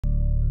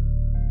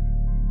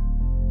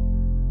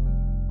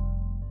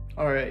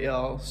All right,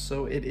 y'all.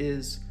 So it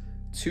is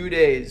 2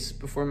 days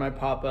before my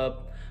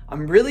pop-up.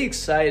 I'm really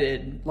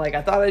excited. Like,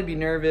 I thought I'd be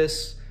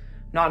nervous.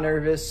 Not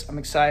nervous. I'm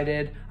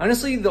excited.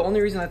 Honestly, the only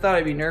reason I thought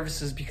I'd be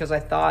nervous is because I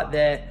thought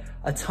that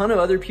a ton of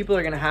other people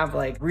are gonna have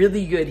like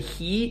really good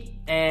heat,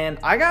 and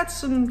I got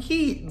some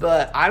heat,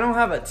 but I don't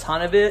have a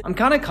ton of it. I'm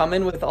kind of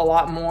coming with a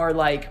lot more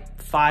like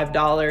 $5,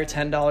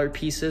 $10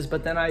 pieces,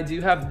 but then I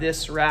do have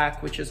this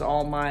rack, which is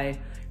all my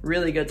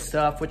really good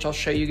stuff, which I'll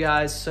show you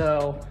guys.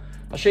 So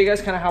I'll show you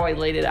guys kind of how I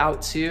laid it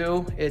out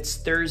too. It's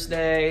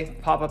Thursday,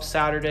 pop-up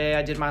Saturday.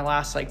 I did my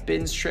last like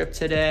bins trip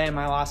today.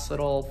 My last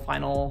little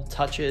final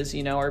touches,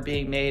 you know, are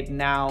being made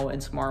now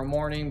and tomorrow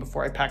morning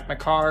before I pack my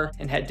car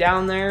and head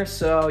down there.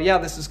 So yeah,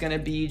 this is gonna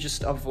be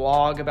just a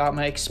vlog about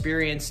my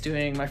experience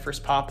doing my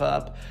first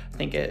pop-up. I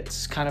think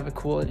it's kind of a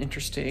cool and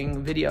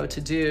interesting video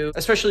to do,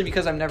 especially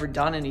because I've never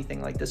done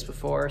anything like this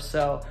before.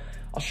 So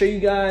I'll show you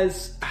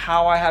guys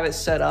how I have it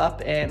set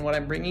up and what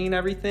I'm bringing and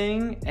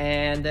everything,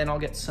 and then I'll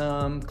get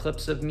some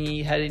clips of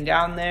me heading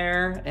down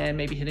there and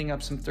maybe hitting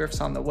up some thrifts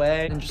on the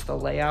way, and just the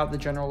layout, the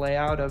general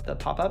layout of the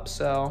pop-up.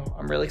 So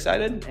I'm really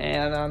excited,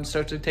 and I'm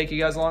stoked to take you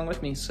guys along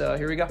with me. So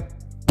here we go.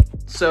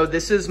 So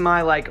this is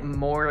my like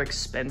more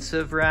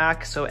expensive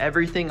rack. So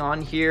everything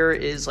on here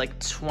is like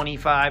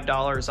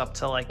 $25 up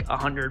to like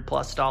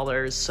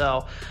 $100+.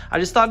 So I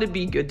just thought it'd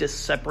be good to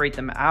separate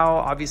them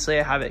out. Obviously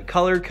I have it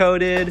color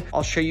coded.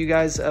 I'll show you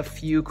guys a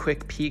few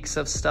quick peeks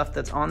of stuff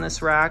that's on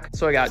this rack.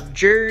 So I got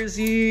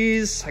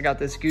jerseys, I got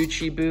this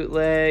Gucci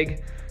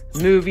bootleg,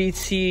 movie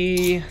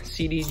tee,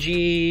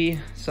 CDG,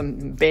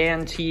 some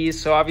band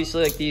tees. So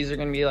obviously like these are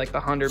gonna be like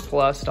the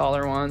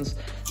 $100+ ones.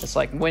 This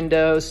like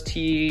Windows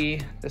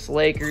tee, this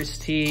Lakers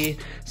tee.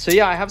 So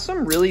yeah, I have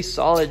some really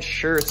solid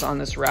shirts on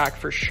this rack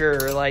for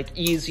sure. Like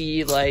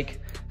easy, like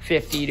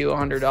 $50 to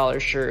 $100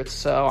 shirts.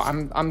 So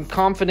I'm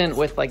confident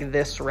with like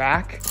this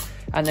rack.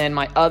 And then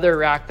my other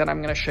rack that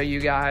I'm gonna show you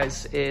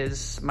guys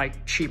is my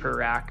cheaper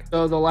rack.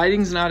 So the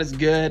lighting's not as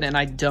good and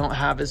I don't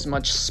have as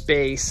much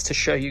space to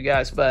show you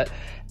guys, but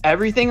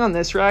everything on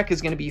this rack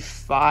is gonna be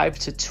 $5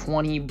 to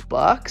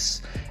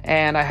 $20,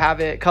 and I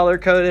have it color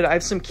coded. I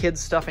have some kids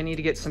stuff. I need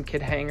to get some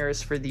kid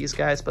hangers for these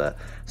guys, but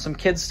some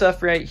kids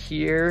stuff right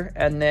here,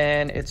 and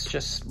then it's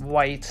just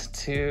white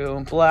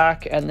to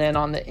black. And then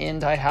on the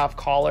end I have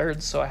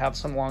collared, so I have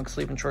some long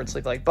sleeve and short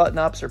sleeve like button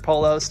ups or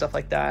polos, stuff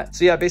like that.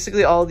 So yeah,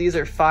 basically all of these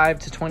are $5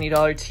 to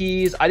 $20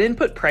 tees. I didn't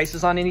put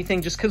prices on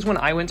anything just because when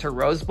I went to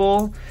Rose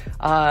Bowl,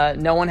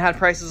 no one had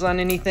prices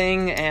on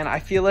anything, and I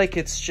feel like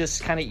it's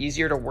just kind of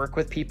easier to work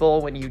with people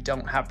when you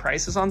don't have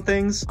prices on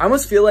things. I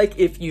almost feel like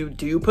if you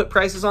do put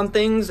prices on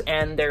things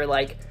and they're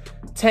like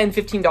 $10,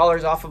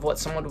 $15 off of what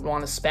someone would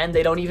want to spend,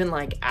 they don't even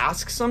like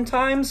ask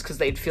sometimes because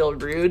they'd feel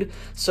rude.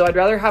 So I'd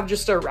rather have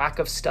just a rack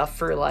of stuff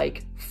for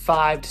like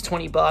 $5 to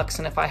 $20,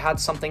 and if I had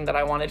something that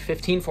I wanted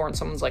 15 for and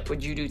someone's like,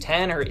 would you do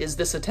 10, or is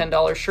this a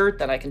 $10 shirt,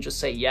 then I can just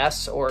say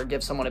yes or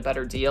give someone a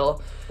better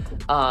deal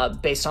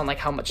based on like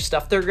how much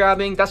stuff they're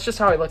grabbing. That's just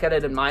how I look at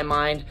it in my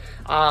mind.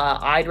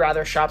 I'd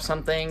rather shop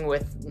something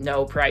with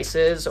no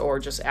prices or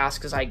just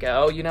ask as I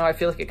go. You know, I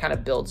feel like it kind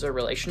of builds a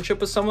relationship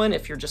with someone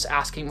if you're just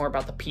asking more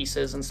about the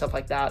pieces and stuff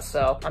like that.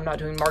 So I'm not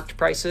doing marked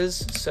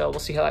prices, so we'll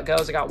see how that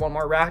goes. I got one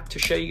more rack to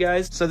show you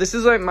guys. So this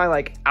is like my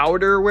like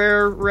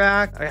outerwear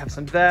rack. I have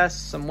some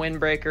vests, some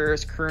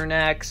windbreakers, crew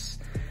necks,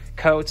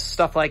 coats,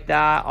 stuff like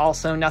that.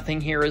 Also,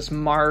 nothing here is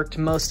marked.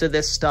 Most of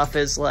this stuff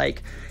is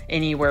like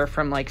anywhere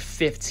from like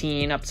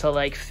 15 up to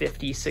like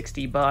 50,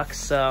 $60.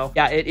 So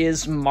yeah, it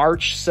is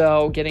March,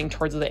 so getting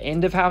towards the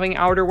end of having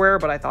outerwear,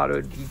 but I thought it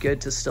would be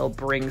good to still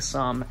bring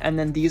some. And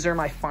then these are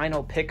my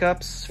final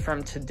pickups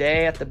from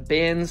today at the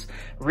bins.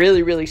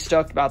 Really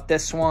stoked about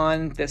this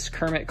one, this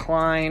Kermit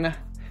Klein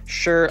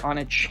shirt on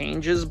a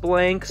changes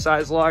blank,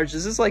 size large.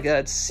 This is like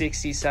a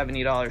 $60,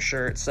 $70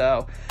 shirt.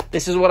 So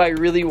this is what I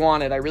really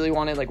wanted. I really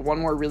wanted like one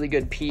more really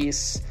good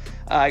piece.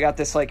 I got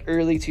this like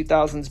early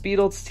 2000s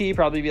Beatles tee,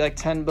 probably be like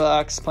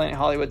 $10. Planet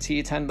Hollywood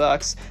tee,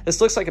 $10. This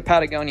looks like a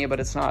Patagonia, but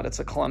it's not. It's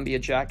a Columbia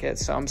jacket.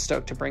 So I'm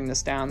stoked to bring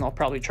this down. They'll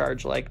probably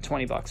charge like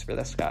 $20 for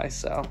this guy.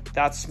 So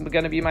that's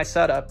gonna be my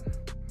setup.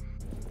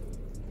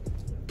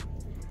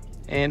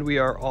 And we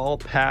are all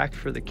packed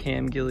for the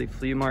Gilly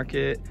flea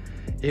market.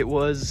 It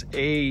was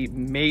a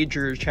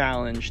major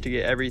challenge to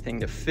get everything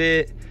to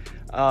fit.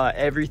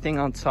 Everything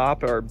on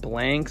top are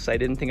blanks. I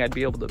didn't think I'd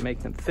be able to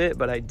make them fit,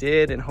 but I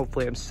did, and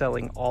hopefully I'm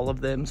selling all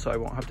of them so I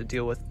won't have to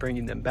deal with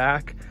bringing them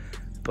back.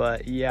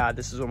 But yeah,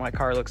 this is what my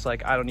car looks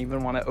like. I don't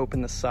even want to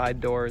open the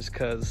side doors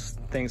because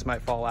things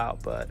might fall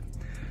out, but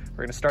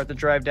we're gonna start the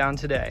drive down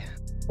today.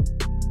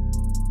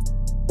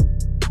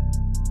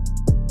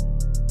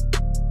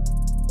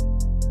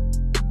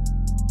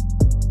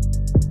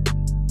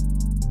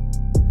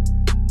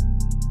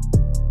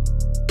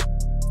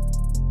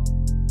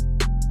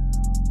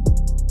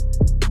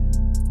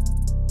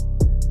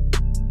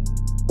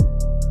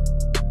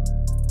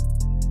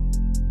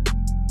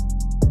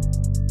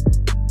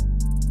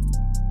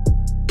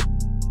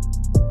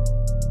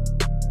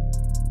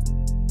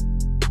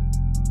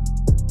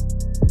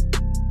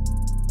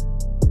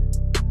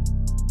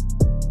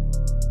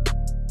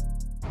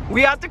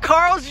 We at the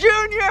Carl's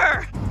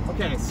Jr.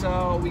 Okay,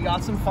 so we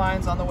got some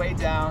finds on the way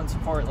down to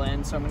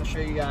Portland, so I'm gonna show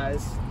you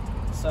guys.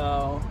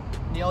 So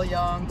Neil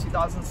Young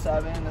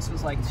 2007, this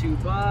was like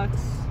 $2.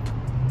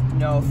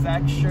 No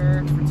Effect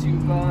shirt for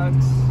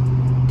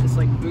 $2. This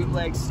like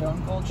bootleg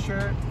Stone Cold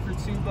shirt for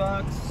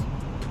 $2.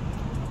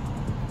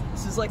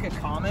 This is like a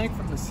comic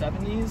from the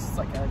 70s. It's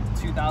like a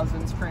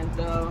 2000s print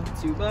though,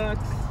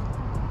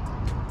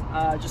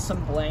 $2. Just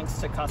some blanks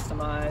to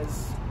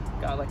customize.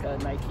 Got like a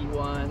Nike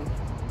one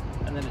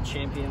and then a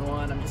Champion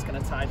one. I'm just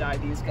gonna tie-dye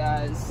these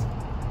guys.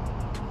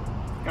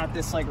 Got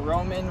this like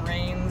Roman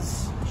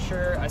Reigns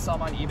shirt. I saw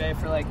them on eBay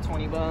for like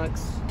 20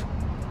 bucks.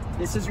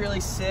 This is really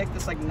sick.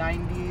 This like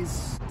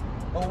 90s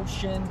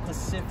Ocean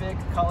Pacific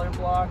color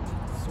blocked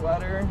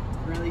sweater.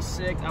 Really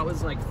sick. That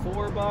was like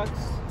 $4.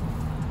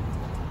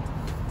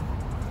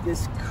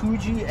 This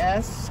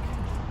Coogee-esque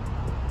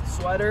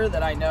sweater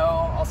that I know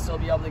I'll still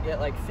be able to get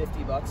like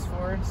 50 bucks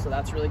for. So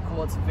that's really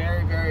cool. It's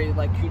very, very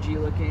like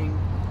Coogee looking.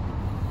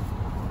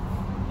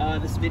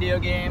 This video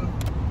game,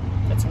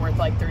 it's worth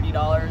like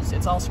 $30.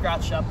 It's all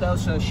scratched up though,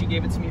 so she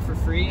gave it to me for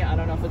free. I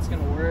don't know if it's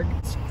gonna work.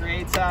 It's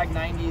gray tag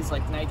 90s,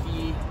 like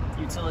Nike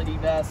utility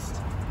vest.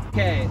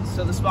 Okay,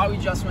 so the spot we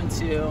just went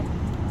to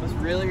was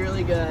really,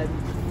 really good.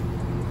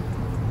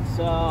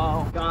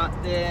 So got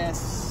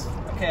this.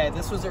 Okay,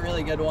 this was a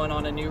really good one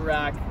on a new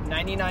rack.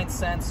 99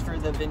 cents for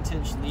the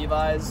vintage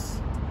Levi's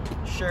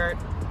shirt.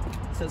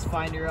 It says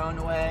find your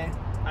own way.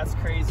 That's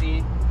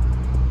crazy.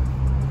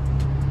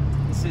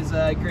 This is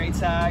a gray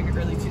tag,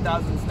 early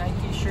 2000s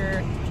Nike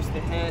shirt, just a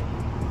hit.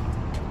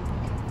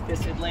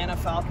 This Atlanta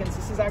Falcons,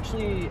 this is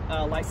actually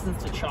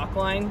licensed to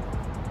Chalkline,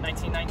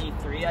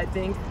 1993, I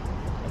think.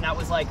 And that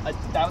was like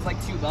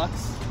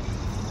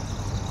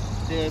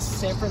 $2. This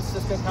San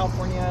Francisco,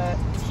 California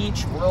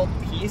Teach World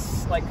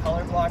Peace, like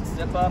color block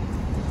zip up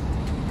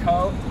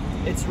coat.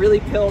 It's really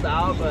pilled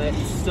out, but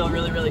it's still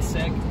really, really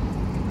sick.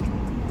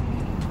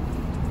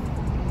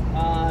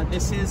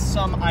 This is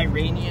some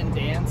Iranian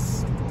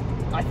dance,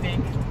 I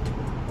think,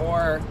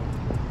 or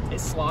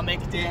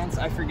Islamic dance,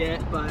 I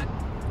forget, but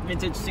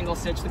vintage single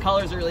stitch. The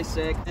colors are really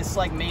sick. This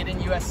like made in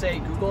USA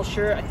Google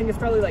shirt, I think it's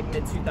probably like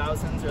mid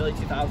 2000s, early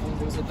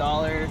 2000s. It was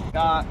 $1.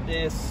 Got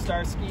this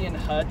Starsky and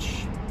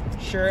Hutch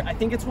shirt. I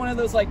think it's one of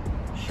those like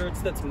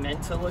shirts that's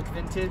meant to look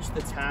vintage.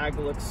 The tag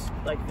looks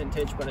like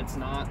vintage, but it's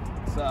not.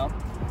 So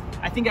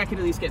I think I could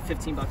at least get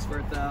 15 bucks for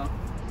it though.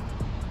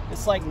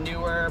 This like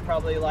newer,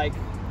 probably like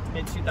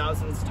mid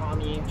 2000s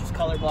Tommy, just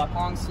color block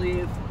long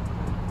sleeve.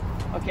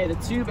 Okay, the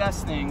two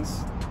best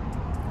things.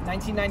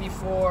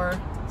 1994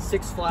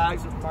 Six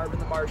Flags with Marvin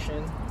the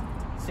Martian,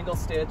 single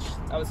stitch.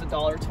 That was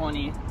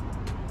 $1.20.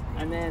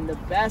 And then the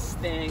best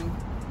thing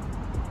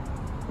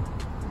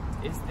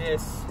is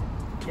this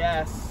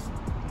Guess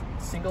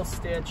single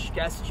stitch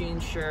Guess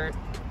jeans shirt.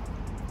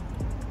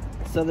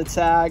 So the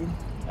tag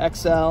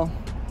XL,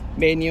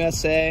 made in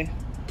USA,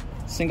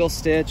 single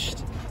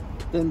stitched.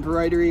 The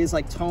embroidery is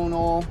like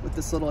tonal with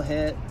this little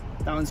hit.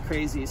 That one's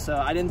crazy. So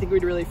I didn't think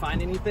we'd really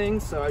find anything,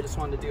 so I just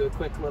wanted to do a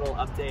quick little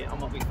update on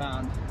what we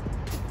found.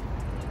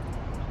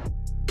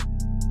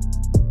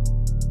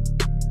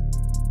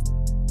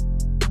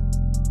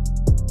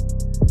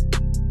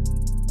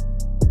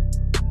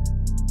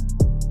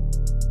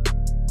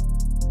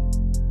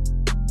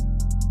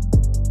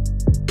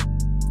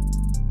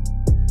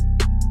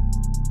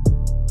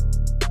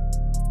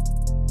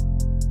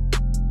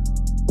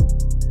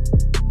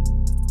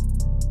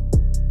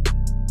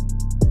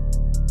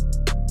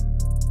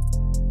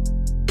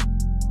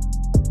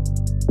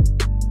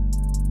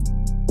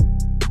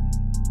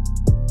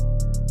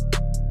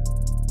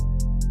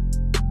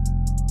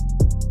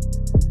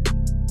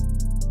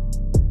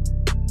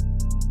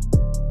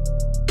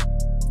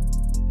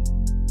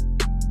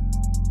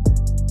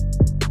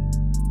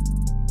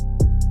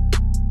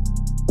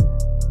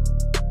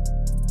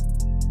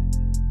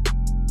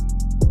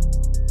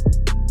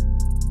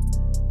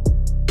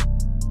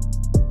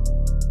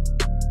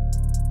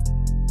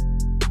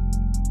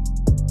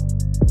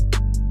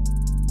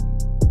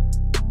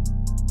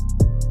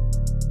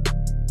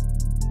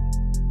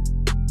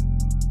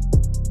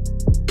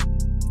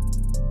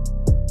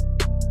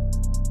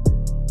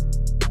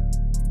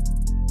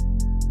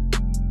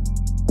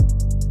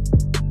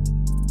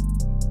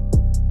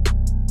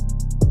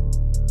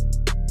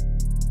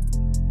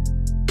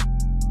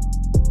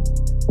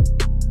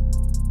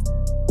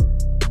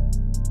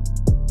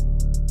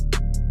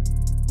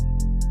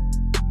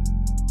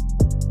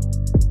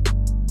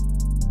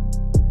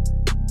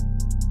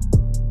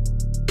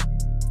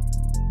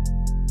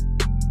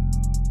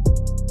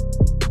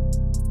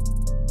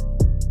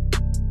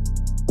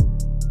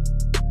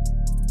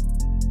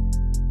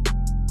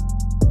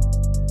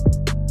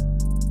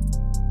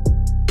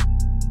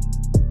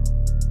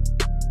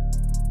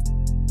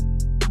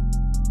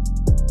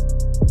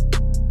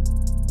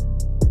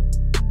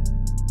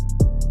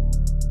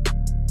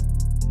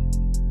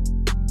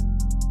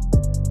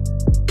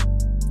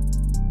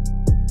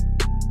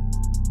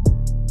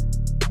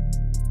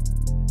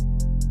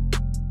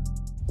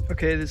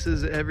 Okay, this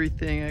is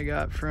everything I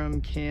got from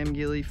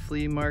Gilly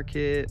Flea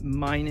Market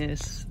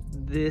minus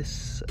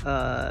this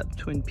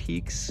Twin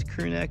Peaks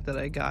crew neck that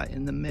I got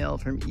in the mail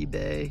from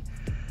eBay.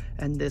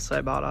 And this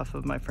I bought off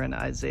of my friend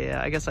Isaiah.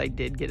 I guess I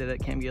did get it at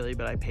Gilly,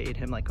 but I paid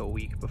him like a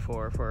week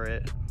before for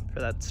it,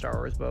 for that Star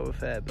Wars Boba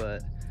Fett.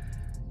 But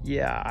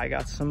yeah, I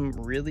got some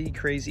really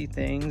crazy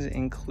things,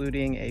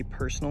 including a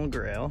personal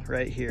grail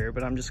right here,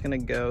 but I'm just gonna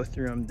go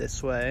through them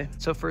this way.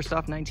 So first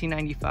off,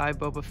 1995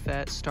 Boba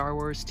Fett Star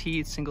Wars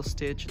tee. It's single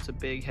stitch, it's a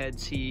big head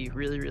tee,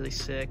 really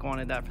sick.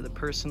 Wanted that for the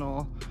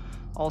personal.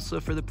 Also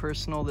for the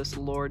personal, this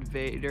Lord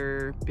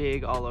Vader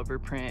big all over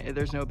print.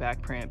 There's no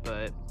back print,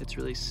 but it's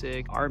really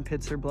sick.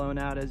 Armpits are blown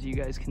out, as you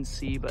guys can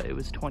see, but it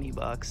was 20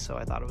 bucks, so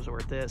I thought it was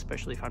worth it,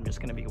 especially if I'm just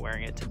gonna be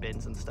wearing it to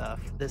bins and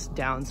stuff. This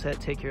Downset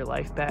Take Your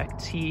Life Back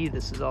tee,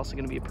 this is also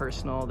gonna be a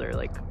personal. They're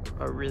like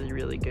a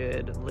really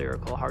good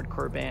lyrical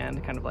hardcore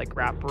band, kind of like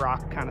rap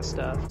rock kind of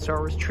stuff. Star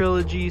Wars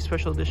Trilogy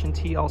Special Edition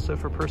tee, also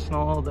for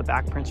personal. The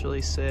back print's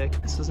really sick.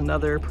 This is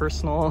another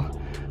personal,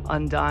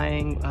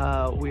 Undying,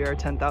 We Are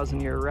 10,000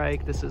 Year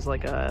Reich. This is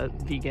like a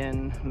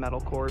vegan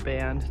metalcore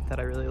band that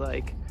I really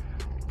like.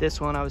 This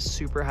one I was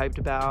super hyped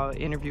about.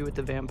 Interview with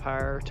the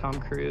Vampire, Tom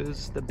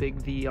Cruise, the big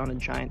V on a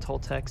giant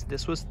Toltecs.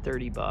 This was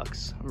 30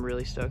 bucks. I'm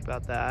really stoked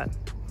about that.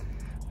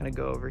 I'm gonna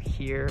go over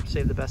here,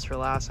 save the best for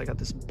last. I got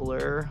this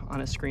Blur on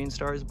a Screen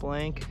Stars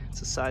blank.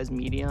 It's a size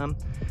medium.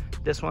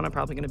 This one I'm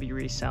probably gonna be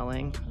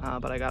reselling,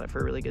 but I got it for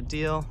a really good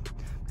deal.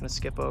 I'm gonna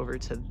skip over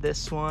to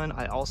this one.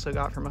 I also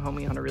got from a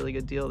homie on a really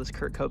good deal, this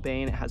Kurt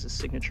Cobain. It has a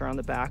signature on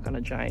the back on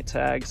a giant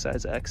tag,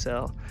 size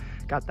XL.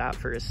 Got that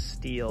for a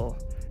steal.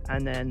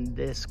 And then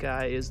this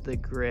guy is the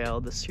Grail,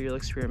 the Serial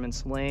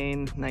Experiments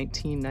Lane,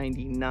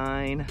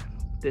 1999.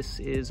 This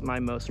is my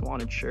most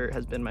wanted shirt,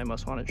 has been my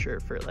most wanted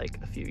shirt for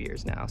like a few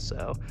years now.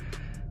 So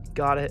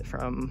got it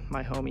from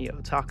my homie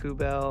Otaku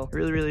Bell.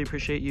 Really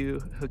appreciate you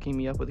hooking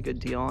me up with a good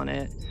deal on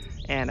it.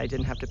 And I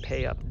didn't have to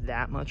pay up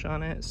that much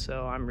on it,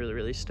 so I'm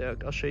really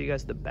stoked. I'll show you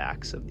guys the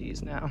backs of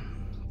these now.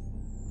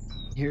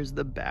 Here's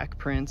the back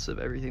prints of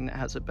everything that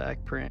has a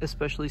back print.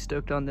 Especially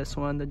stoked on this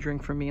one, the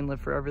Drink From Me and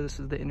Live Forever. This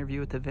is the Interview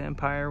with the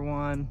Vampire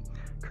one.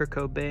 Kurt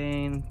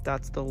Cobain,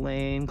 That's the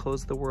Lane,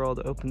 Close the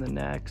World, Open the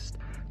Next.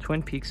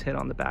 Twin Peaks hit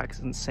on the back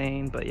is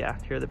insane, but yeah,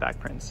 here are the back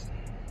prints.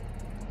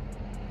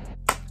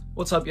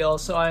 What's up, y'all?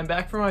 So I'm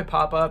back from my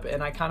pop-up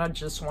and I kind of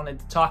just wanted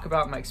to talk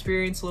about my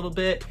experience a little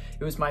bit.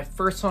 It was my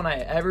first one I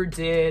ever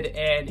did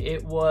and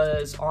it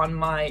was on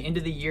my end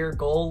of the year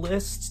goal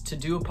list to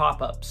do a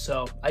pop-up.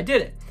 So I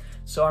did it.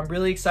 So I'm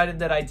really excited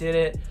that I did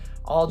it.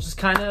 I'll just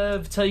kind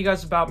of tell you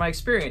guys about my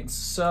experience.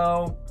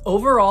 So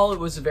overall, it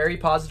was a very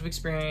positive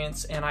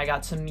experience and I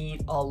got to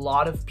meet a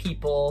lot of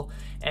people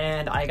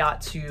and I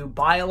got to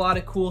buy a lot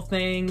of cool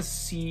things,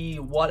 see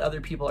what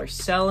other people are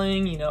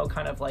selling, you know,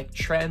 kind of like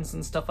trends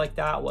and stuff like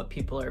that, what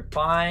people are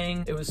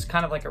buying. It was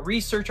kind of like a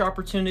research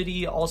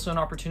opportunity, also an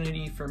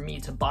opportunity for me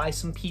to buy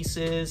some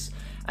pieces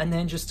and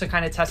then just to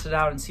kind of test it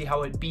out and see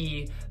how it'd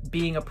be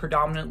being a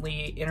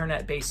predominantly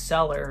internet-based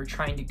seller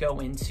trying to go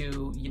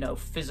into, you know,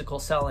 physical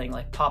selling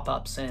like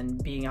pop-ups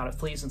and being out at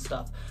Fleas and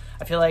stuff.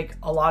 I feel like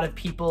a lot of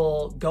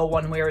people go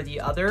one way or the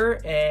other,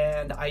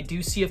 and I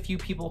do see a few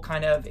people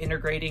kind of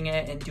integrating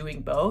it and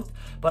doing both,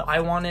 but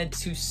I wanted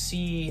to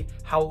see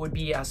how it would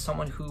be as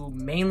someone who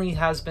mainly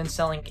has been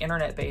selling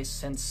internet-based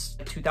since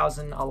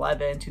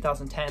 2011,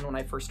 2010, when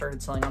I first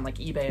started selling on like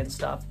eBay and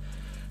stuff,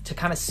 to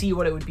kind of see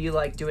what it would be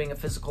like doing a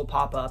physical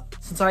pop-up.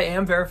 Since I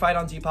am verified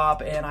on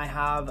Depop and I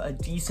have a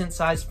decent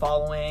sized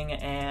following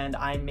and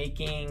I'm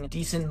making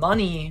decent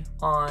money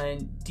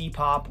on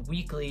Depop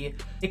weekly,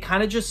 it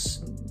kind of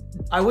just,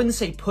 I wouldn't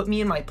say put me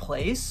in my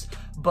place,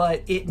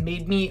 but it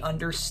made me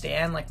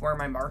understand like where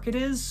my market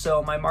is.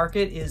 So my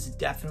market is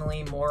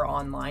definitely more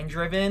online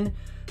driven,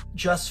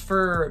 just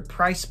for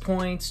price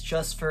points,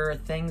 just for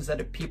things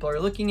that people are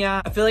looking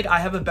at. I feel like I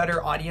have a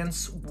better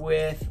audience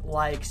with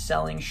like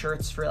selling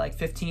shirts for like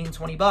 15,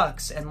 20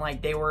 bucks. And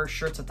like they were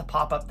shirts at the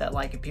pop-up that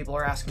like if people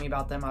are asking me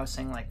about them, I was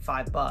saying like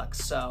 $5.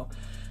 So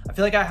I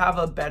feel like I have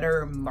a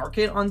better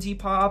market on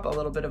Depop, a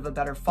little bit of a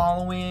better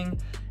following.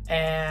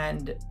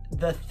 And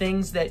the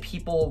things that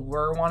people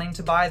were wanting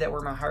to buy that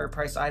were my higher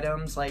price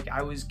items, like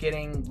I was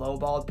getting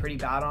lowballed pretty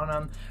bad on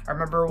them. I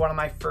remember one of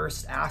my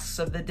first asks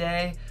of the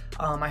day,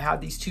 I had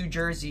these two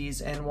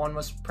jerseys and one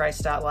was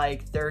priced at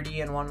like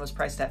 30 and one was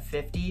priced at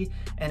 50.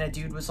 And a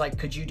dude was like,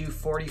 could you do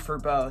 40 for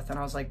both? And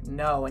I was like,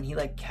 no. And he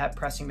like kept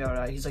pressing me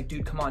out. He's like,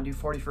 dude, come on, do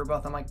 40 for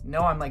both. I'm like,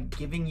 no, I'm like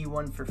giving you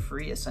one for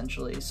free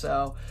essentially.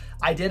 So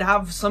I did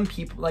have some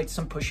people, like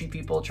some pushy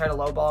people try to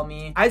lowball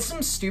me. I had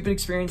some stupid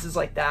experiences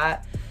like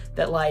that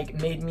like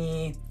made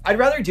me, I'd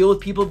rather deal with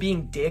people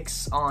being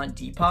dicks on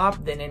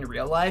Depop than in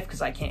real life because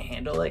I can't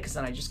handle it because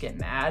then I just get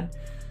mad.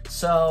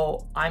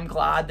 So I'm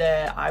glad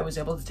that I was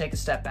able to take a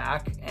step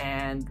back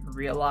and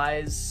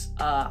realize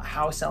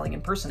how selling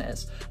in person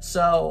is.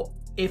 So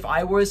if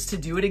I was to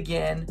do it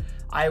again,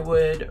 I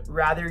would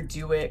rather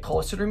do it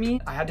closer to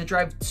me. I had to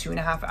drive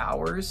 2.5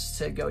 hours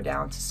to go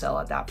down to sell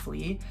at that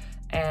Flea.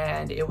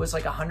 and it was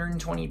like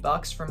 120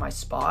 bucks for my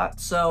spot.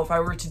 So if I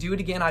were to do it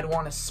again, I'd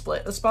want to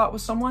split a spot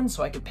with someone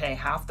so I could pay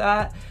half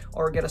that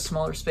or get a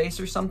smaller space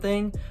or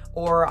something.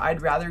 Or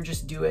I'd rather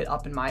just do it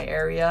up in my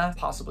area,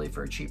 possibly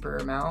for a cheaper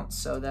amount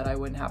so that I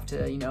wouldn't have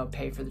to, you know,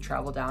 pay for the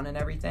travel down and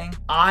everything.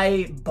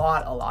 I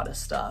bought a lot of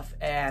stuff,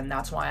 and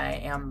that's why I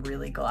am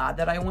really glad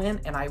that I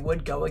went, and I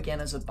would go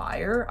again as a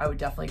buyer. I would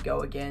definitely go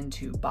again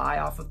to buy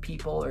off of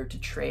people or to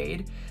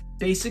trade.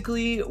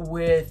 Basically,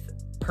 with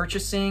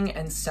purchasing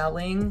and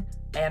selling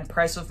and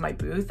price of my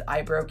booth,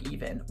 I broke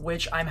even,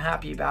 which I'm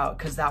happy about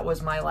because that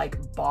was my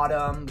like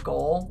bottom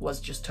goal,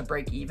 was just to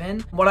break even.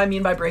 What I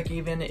mean by break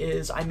even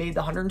is I made the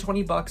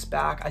 120 bucks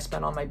back I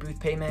spent on my booth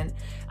payment,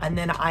 and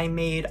then I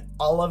made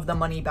all of the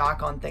money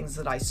back on things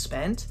that I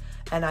spent.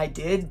 And I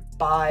did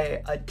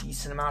buy a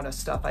decent amount of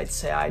stuff. I'd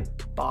say I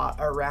bought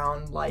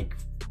around like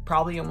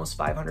probably almost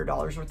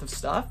 $500 worth of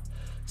stuff.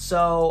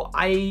 So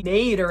I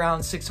made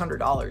around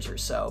 $600 or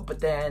so, but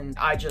then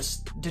I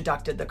just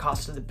deducted the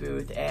cost of the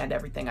booth and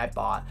everything I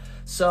bought.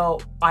 So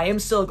I am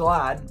still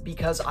glad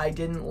because I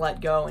didn't let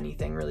go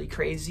anything really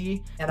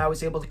crazy, and I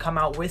was able to come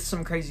out with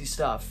some crazy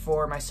stuff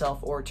for myself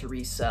or to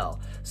resell.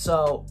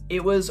 So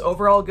it was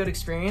overall a good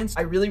experience.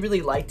 I really,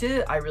 really liked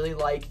it. I really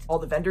liked all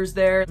the vendors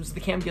there. It was the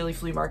Gilly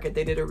flea market.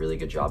 They did a really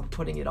good job of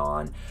putting it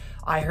on.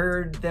 I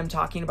heard them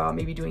talking about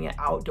maybe doing it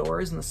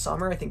outdoors in the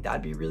summer. I think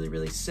that'd be really,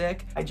 really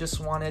sick. I just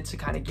wanted to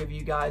kind of give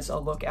you guys a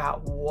look at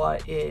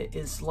what it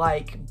is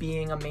like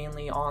being a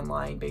mainly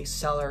online based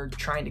seller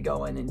trying to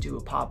go in and do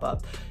a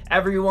pop-up.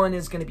 Everyone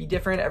is going to be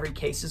different. Every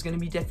case is going to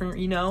be different,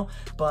 you know,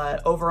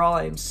 but overall,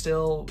 I'm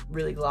still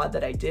really glad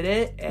that I did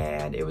it,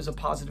 and it was a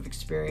positive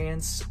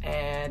experience,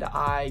 and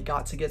I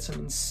got to get some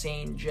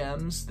insane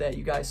gems that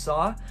you guys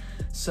saw.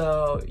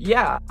 So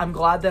yeah, I'm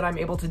glad that I'm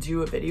able to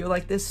do a video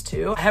like this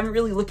too. I haven't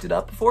really looked it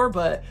up before,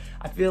 but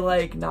I feel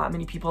like not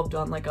many people have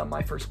done like a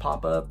my first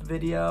pop-up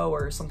video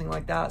or something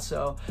like that.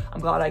 So I'm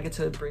glad I get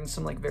to bring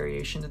some like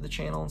variation to the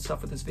channel and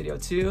stuff with this video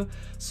too.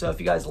 So if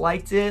you guys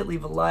liked it,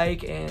 leave a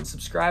like and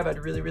subscribe. I'd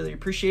really, really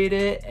appreciate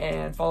it.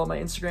 And follow my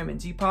Instagram and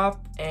Depop.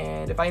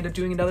 And if I end up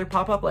doing another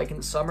pop-up like in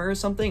the summer or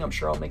something, I'm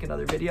sure I'll make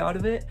another video out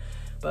of it.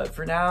 But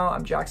for now,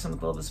 I'm Jackson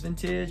with Loveless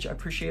Vintage. I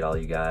appreciate all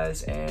you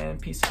guys, and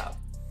peace out.